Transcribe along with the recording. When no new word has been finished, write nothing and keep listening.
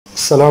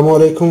Assalamu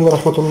alaikum wa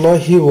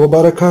rahmatullahi wa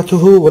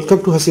barakatuhu.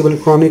 Welcome to Haseeb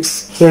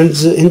Electronics.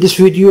 Friends, in this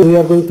video we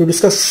are going to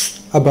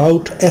discuss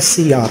about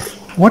SCR.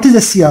 What is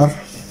SCR?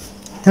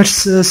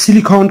 That's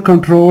Silicon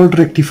Controlled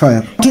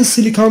Rectifier. What is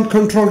Silicon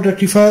Controlled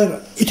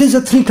Rectifier? It is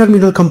a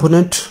three-terminal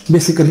component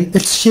basically.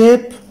 Its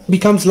shape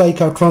becomes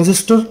like a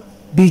transistor,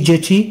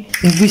 BJT.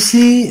 If we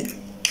see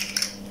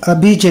a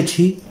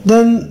BJT,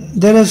 then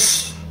there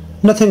is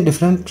nothing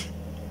different.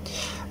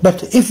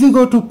 But if we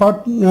go to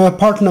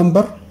part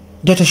number,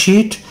 data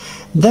sheet,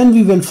 then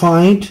we will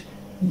find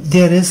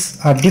there is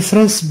a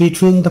difference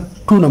between the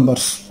two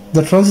numbers.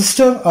 The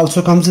transistor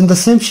also comes in the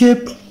same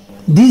shape.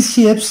 These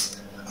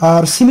shapes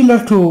are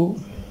similar to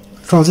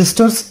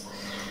transistors.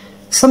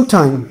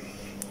 Sometime,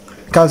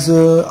 because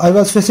I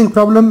was facing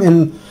problem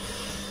in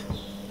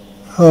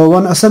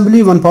one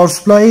assembly, one power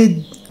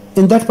supply.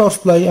 In that power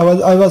supply,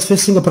 I was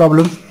facing a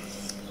problem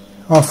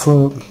of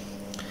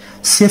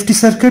safety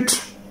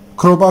circuit,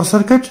 crowbar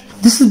circuit.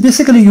 This is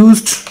basically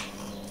used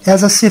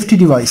as a safety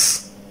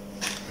device.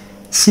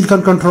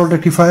 Silicon Controlled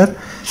Rectifier.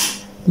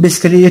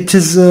 Basically it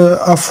is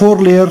a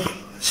 4-layer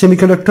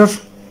semiconductor.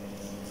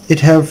 It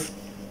have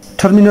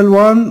terminal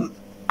 1,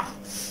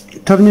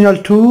 terminal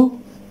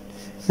 2,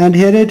 and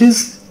here it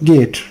is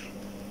gate.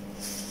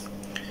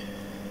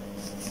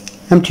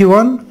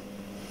 MT1,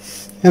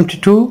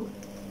 MT2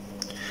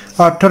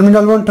 are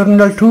terminal 1,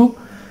 terminal 2,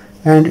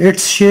 and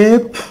its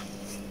shape.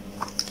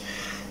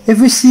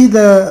 If we see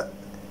the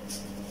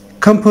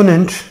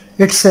component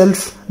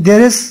itself,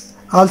 there is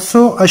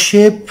also a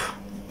shape.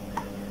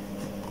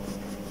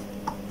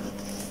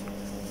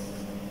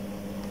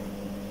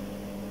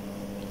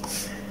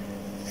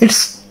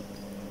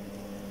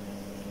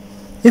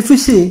 If we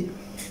see,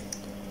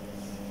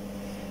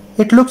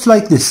 it looks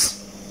like this.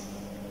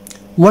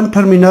 One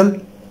terminal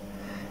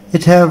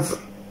it have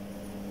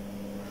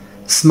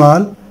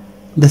small,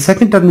 the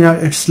second terminal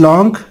it's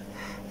long,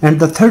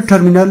 and the third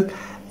terminal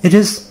it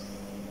is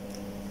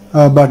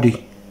a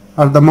body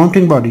or the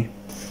mounting body.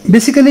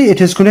 Basically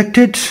it is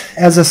connected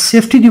as a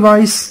safety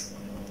device,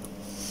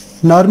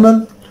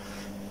 normal.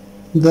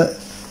 The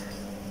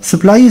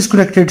supply is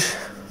connected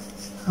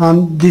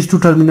on these two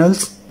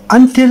terminals.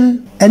 Until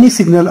any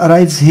signal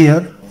arrives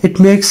here, it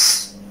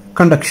makes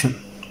conduction.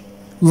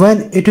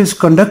 When it is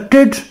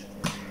conducted,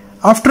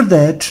 after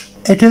that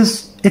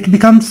it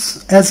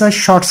becomes as a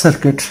short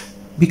circuit,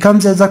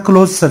 becomes as a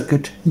closed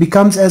circuit,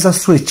 becomes as a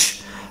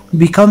switch,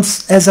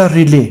 becomes as a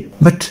relay.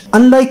 But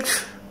unlike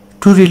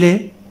to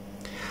relay,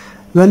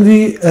 when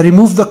we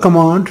remove the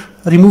command,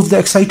 remove the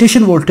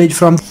excitation voltage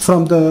from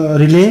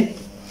the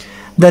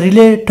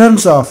relay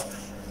turns off.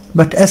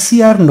 But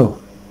SCR, no.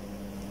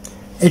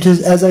 It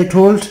is, as I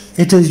told,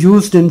 it is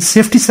used in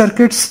safety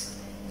circuits.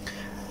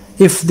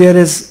 If there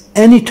is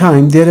any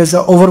time there is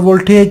a over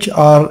voltage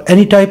or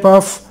any type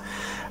of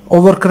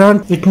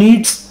overcurrent, it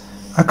needs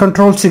a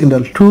control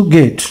signal to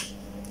gate.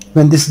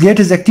 When this gate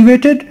is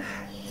activated,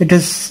 it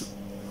is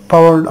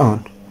powered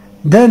on.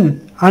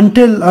 Then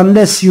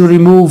unless you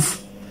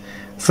remove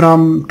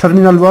from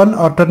terminal 1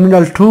 or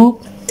terminal 2,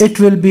 it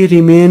will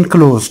remain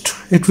closed.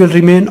 It will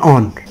remain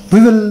on.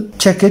 We will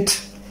check it.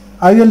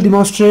 I will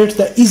demonstrate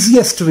the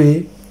easiest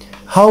way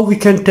how we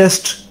can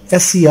test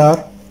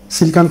SCR,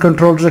 Silicon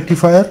Controlled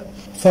Rectifier.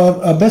 For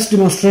a best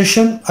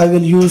demonstration, I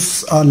will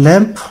use a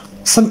lamp.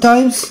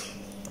 Sometimes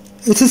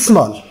it is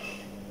small.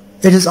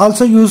 It is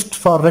also used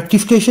for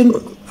rectification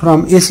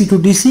from AC to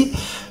DC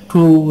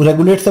to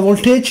regulate the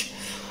voltage.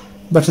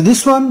 But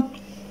this one,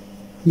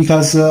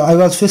 because I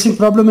was facing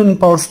problem in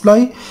power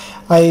supply,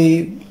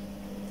 I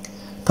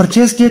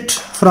purchased it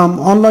from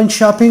online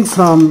shopping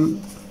from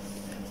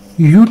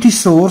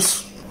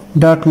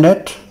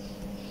Utsource.net.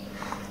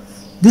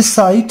 This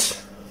site,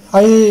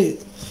 I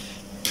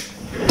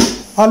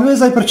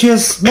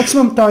purchase,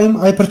 maximum time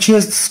I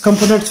purchase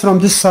components from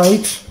this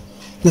site,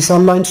 this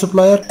online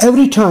supplier.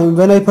 Every time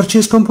when I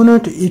purchase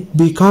component, it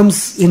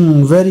becomes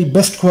in very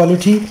best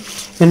quality,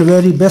 in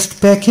very best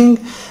packing,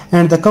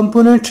 and the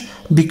component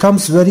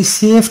becomes very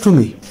safe to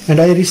me, and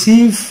I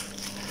receive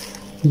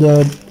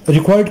the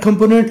required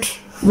component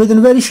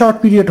within very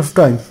short period of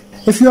time.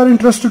 If you are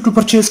interested to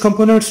purchase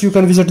components, you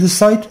can visit this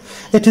site.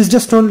 It is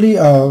just only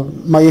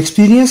my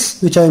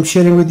experience which I am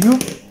sharing with you.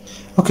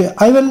 Okay,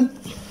 I will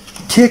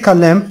take a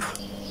lamp.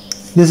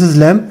 This is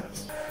lamp.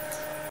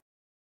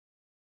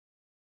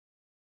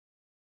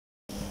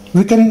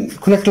 We can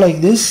connect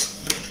like this,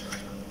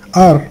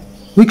 or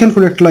we can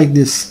connect like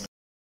this.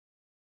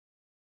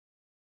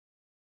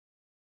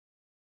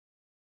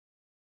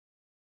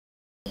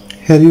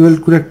 Here you will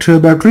connect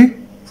battery,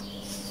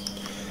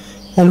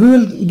 and we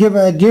will give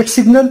a gate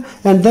signal,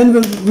 and then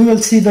we will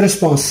see the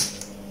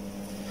response.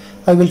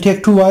 I will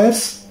take two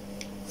wires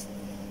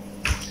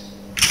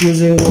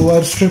using a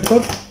wire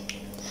stripper.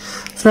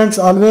 Friends,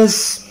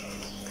 always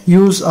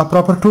use a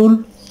proper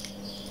tool,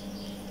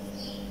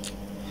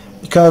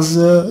 because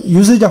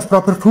usage of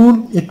proper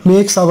tool, it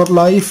makes our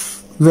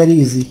life very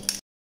easy.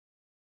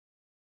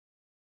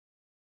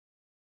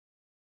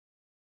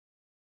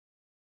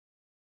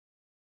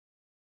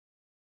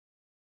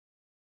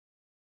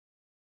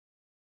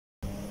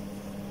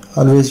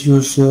 Always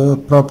use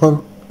proper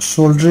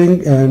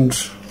soldering and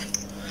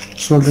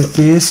solder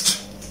paste.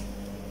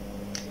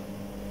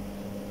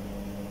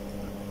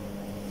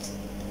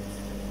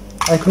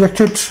 I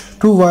connected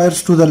 2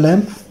 wires to the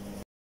lamp.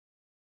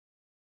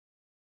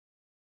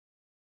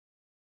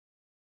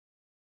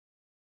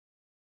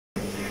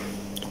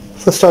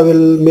 First I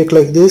will make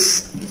like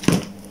this.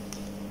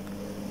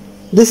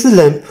 This is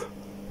lamp.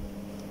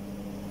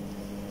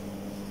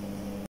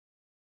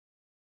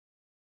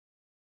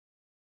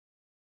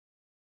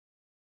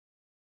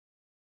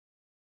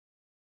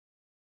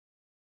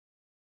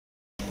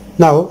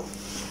 Now,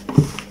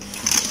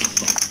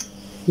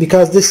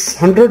 because this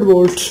 100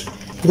 volt,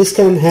 this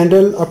can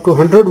handle up to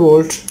 100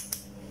 volt,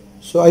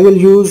 so I will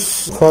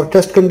use for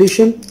test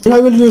condition, and I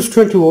will use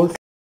 20 volt.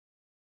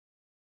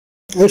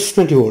 It's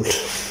 20 volt.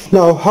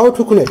 Now how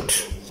to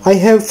connect? I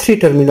have 3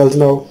 terminals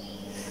now.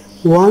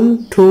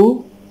 1,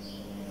 2.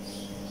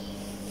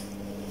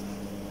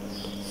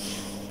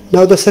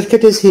 Now the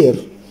circuit is here.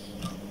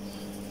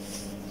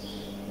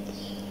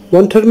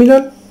 1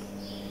 terminal,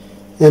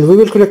 and we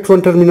will connect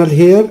 1 terminal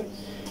here,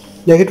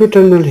 negative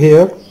terminal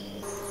here.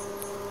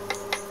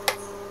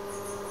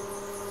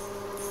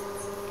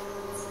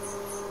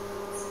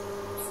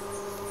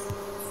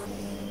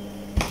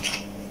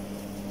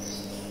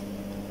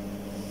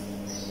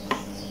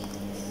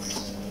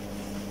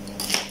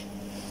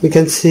 We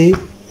can see,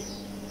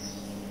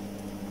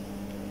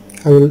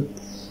 I will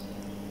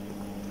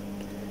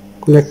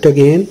connect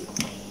again.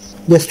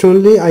 Just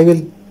only I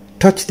will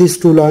touch these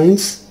 2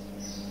 lines.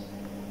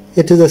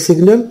 It is a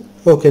signal.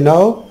 Okay,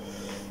 now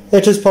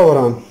it is power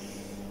on.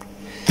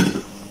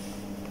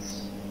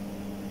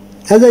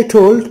 As I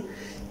told,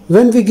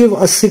 when we give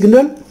a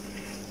signal,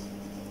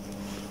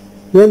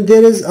 when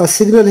there is a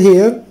signal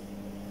here,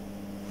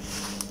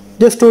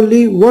 just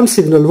only one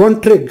signal,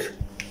 one trig.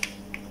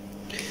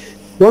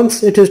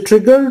 Once it is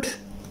triggered,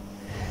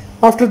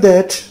 after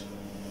that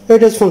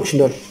it is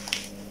functional.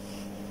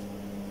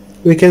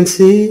 We can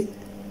see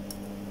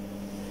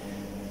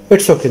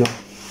it's okay now.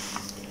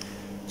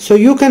 So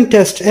you can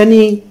test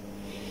any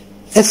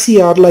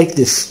SCR like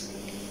this.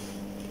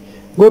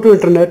 Go to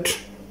internet,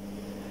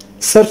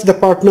 search the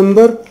part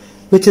number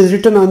which is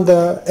written on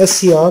the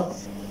SCR,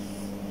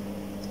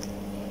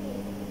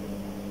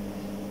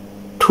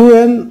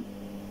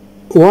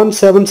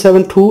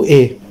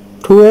 2N1772A.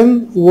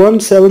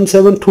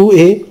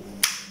 2N1772A.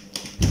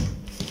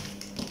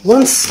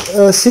 Once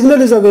a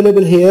signal is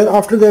available here,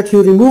 after that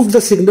you remove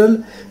the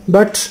signal,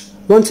 but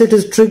once it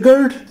is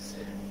triggered,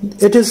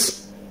 it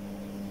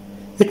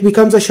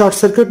becomes a short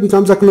circuit,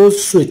 becomes a closed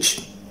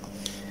switch.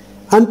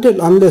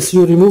 Unless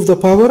you remove the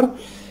power,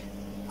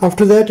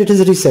 after that it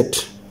is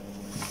reset.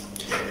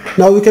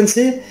 Now we can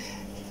say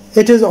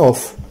it is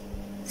off.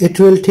 It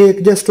will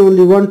take just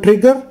only one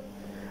trigger,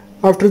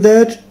 after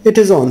that it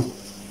is on.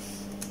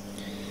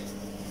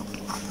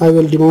 I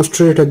will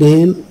demonstrate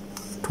again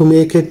to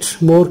make it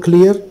more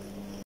clear.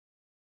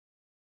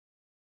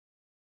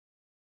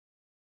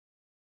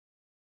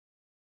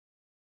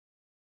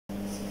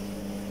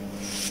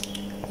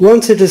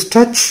 Once it is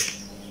touched,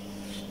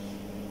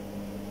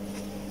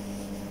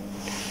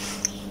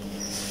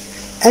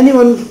 any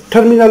one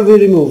terminal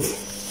we remove,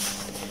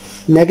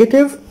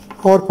 negative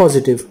or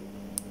positive.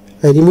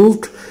 I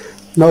removed,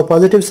 now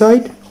positive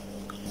side.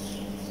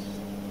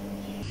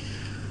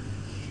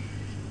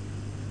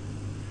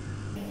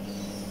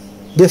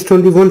 Just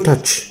only one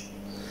touch.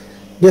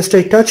 Just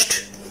I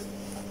touched.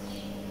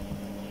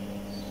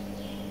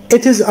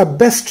 It is a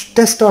best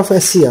test of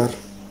SCR,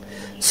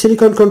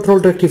 Silicon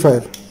Controlled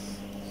Rectifier.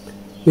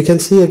 We can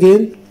see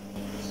again.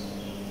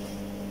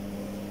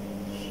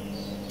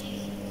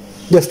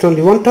 Just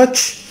only one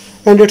touch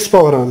and it's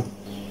power on.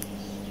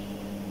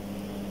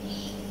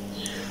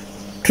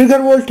 Trigger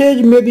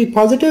voltage may be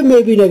positive,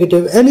 may be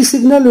negative. Any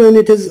signal when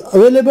it is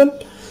available,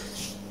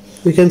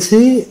 we can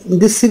see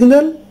this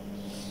signal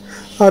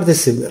or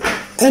this signal.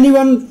 Any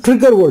one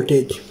trigger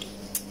voltage.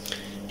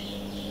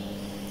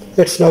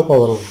 It's now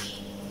power on.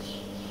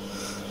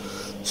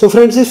 So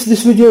friends, if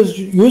this video is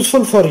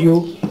useful for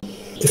you,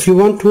 if you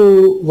want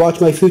to watch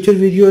my future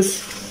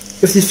videos,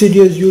 if this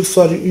video is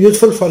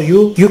useful for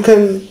you, you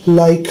can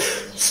like,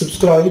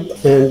 subscribe,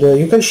 and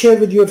you can share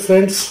with your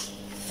friends.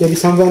 Maybe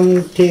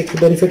someone take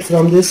benefit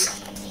from this.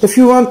 If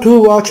you want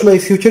to watch my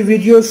future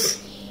videos,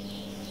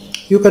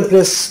 you can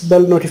press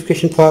bell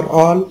notification for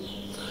all.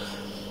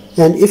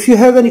 And if you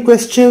have any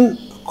question,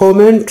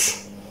 comment,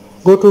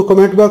 go to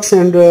comment box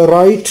and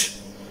write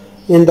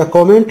in the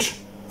comment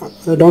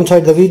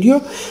downside the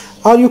video,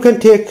 or you can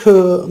take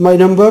my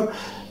number,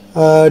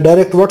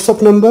 direct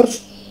WhatsApp number.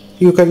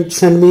 You can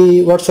send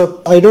me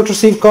WhatsApp. I don't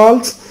receive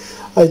calls,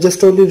 I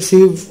just only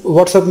receive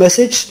WhatsApp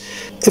message.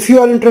 If you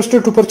are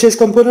interested to purchase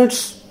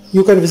components,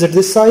 you can visit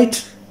this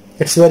site.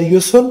 It's very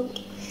useful,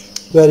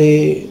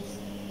 very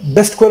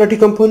best quality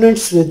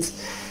components with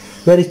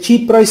very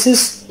cheap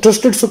prices,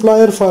 trusted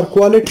supplier for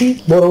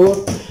quality,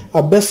 moreover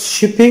a best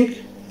shipping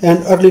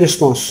and early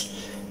response.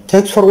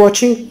 Thanks for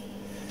watching.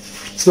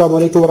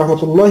 Assalamu alaikum wa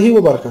rahmatullahi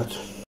wa barakatuh.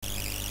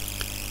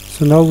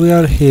 So now we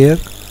are here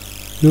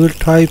You will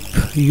type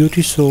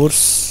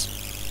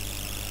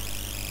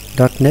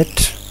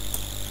utsource.net.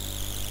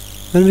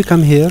 When we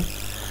come here,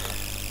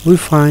 we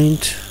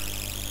find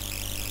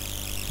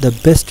the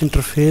best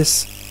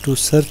interface to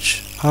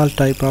search all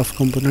type of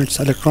components.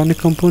 Electronic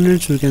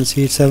components, we can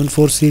see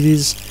 74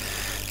 series,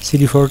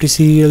 CD40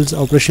 serials,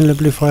 operational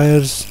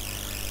amplifiers,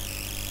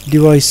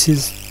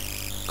 devices,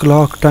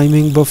 clock,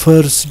 timing,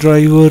 buffers,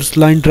 drivers,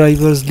 line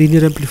drivers,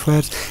 linear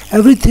amplifiers,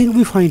 everything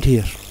we find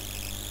here.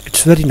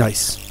 It's very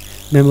nice.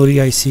 Memory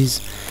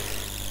ICs.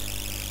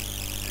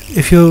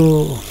 If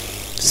you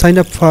sign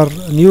up for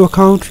a new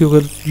account, you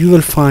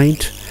will find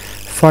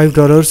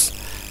 $5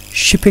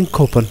 shipping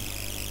coupon.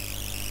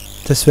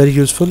 That's very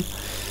useful.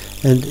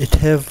 And it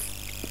have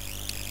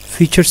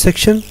feature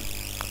section,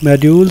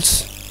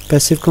 modules,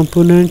 passive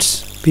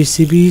components,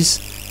 PCBs,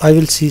 I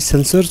will see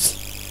sensors.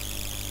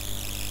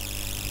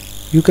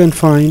 You can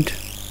find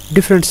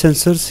different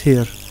sensors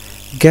here,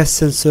 gas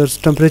sensors,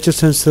 temperature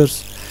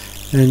sensors,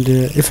 and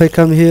if I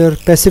come here,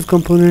 passive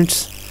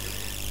components,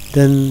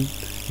 then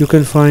you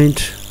can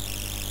find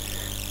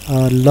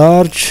a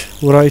large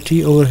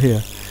variety over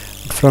here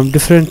from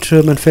different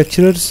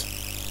manufacturers.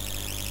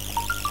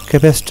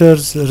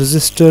 Capacitors,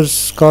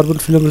 resistors, carbon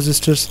film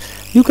resistors,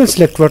 you can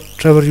select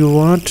whatever you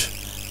want,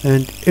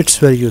 and it's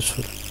very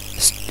useful.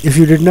 If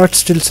you did not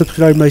still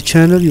subscribe my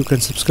channel, you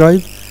can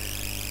subscribe.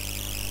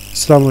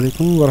 Assalamu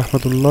alaikum wa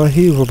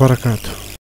rahmatullahi wa barakatuh.